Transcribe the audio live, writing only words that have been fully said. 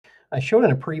I showed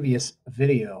in a previous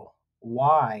video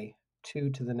why 2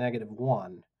 to the negative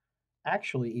 1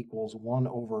 actually equals 1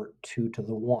 over 2 to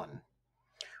the 1.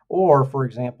 Or, for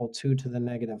example, 2 to the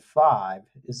negative 5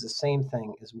 is the same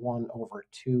thing as 1 over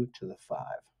 2 to the 5.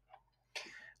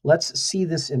 Let's see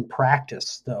this in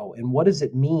practice, though. And what does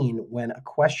it mean when a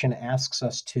question asks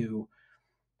us to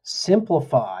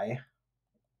simplify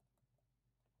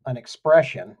an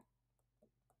expression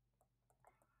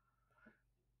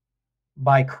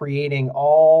by creating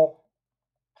all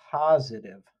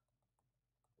positive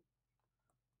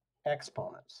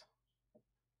exponents?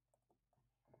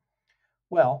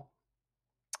 Well,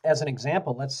 as an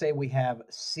example, let's say we have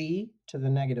c to the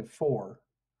negative 4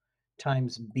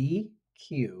 times b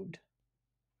cubed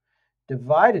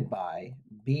divided by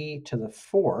b to the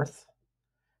 4th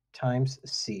times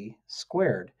c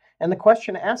squared. And the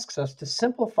question asks us to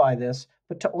simplify this,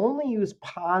 but to only use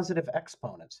positive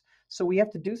exponents. So we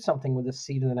have to do something with the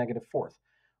c to the negative 4th.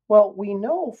 Well, we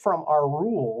know from our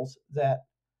rules that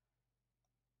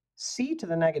c to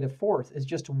the negative 4th is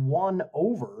just 1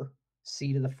 over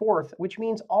c to the 4th, which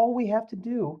means all we have to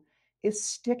do is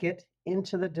stick it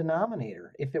into the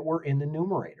denominator if it were in the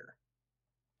numerator.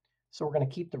 So we're going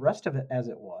to keep the rest of it as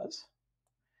it was.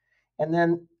 And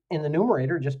then in the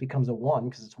numerator, it just becomes a 1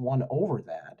 because it's 1 over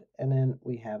that. And then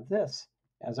we have this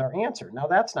as our answer. Now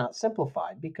that's not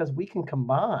simplified because we can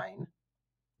combine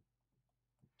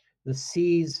the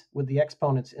c's with the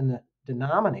exponents in the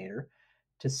denominator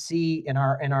to c, in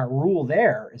our rule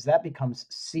there is that becomes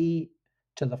c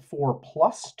to the 4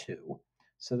 plus 2.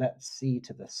 So that's c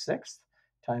to the 6th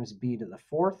times b to the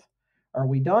 4th. Are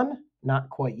we done? Not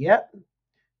quite yet.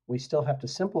 We still have to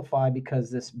simplify because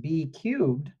this b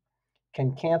cubed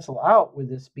can cancel out with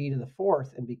this b to the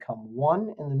 4th and become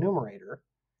 1 in the numerator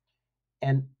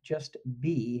and just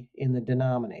b in the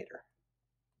denominator.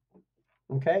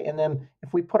 Okay, and then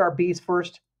if we put our b's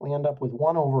first, we end up with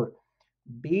 1 over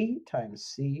b times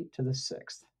c to the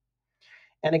 6th.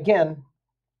 And again,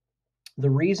 the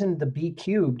reason the b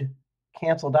cubed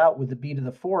canceled out with the b to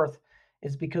the 4th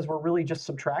is because we're really just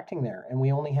subtracting there, and we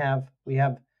have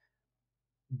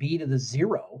b to the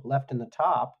 0 left in the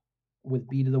top with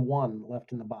b to the 1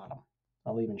 left in the bottom.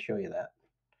 I'll even show you that.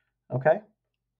 Okay?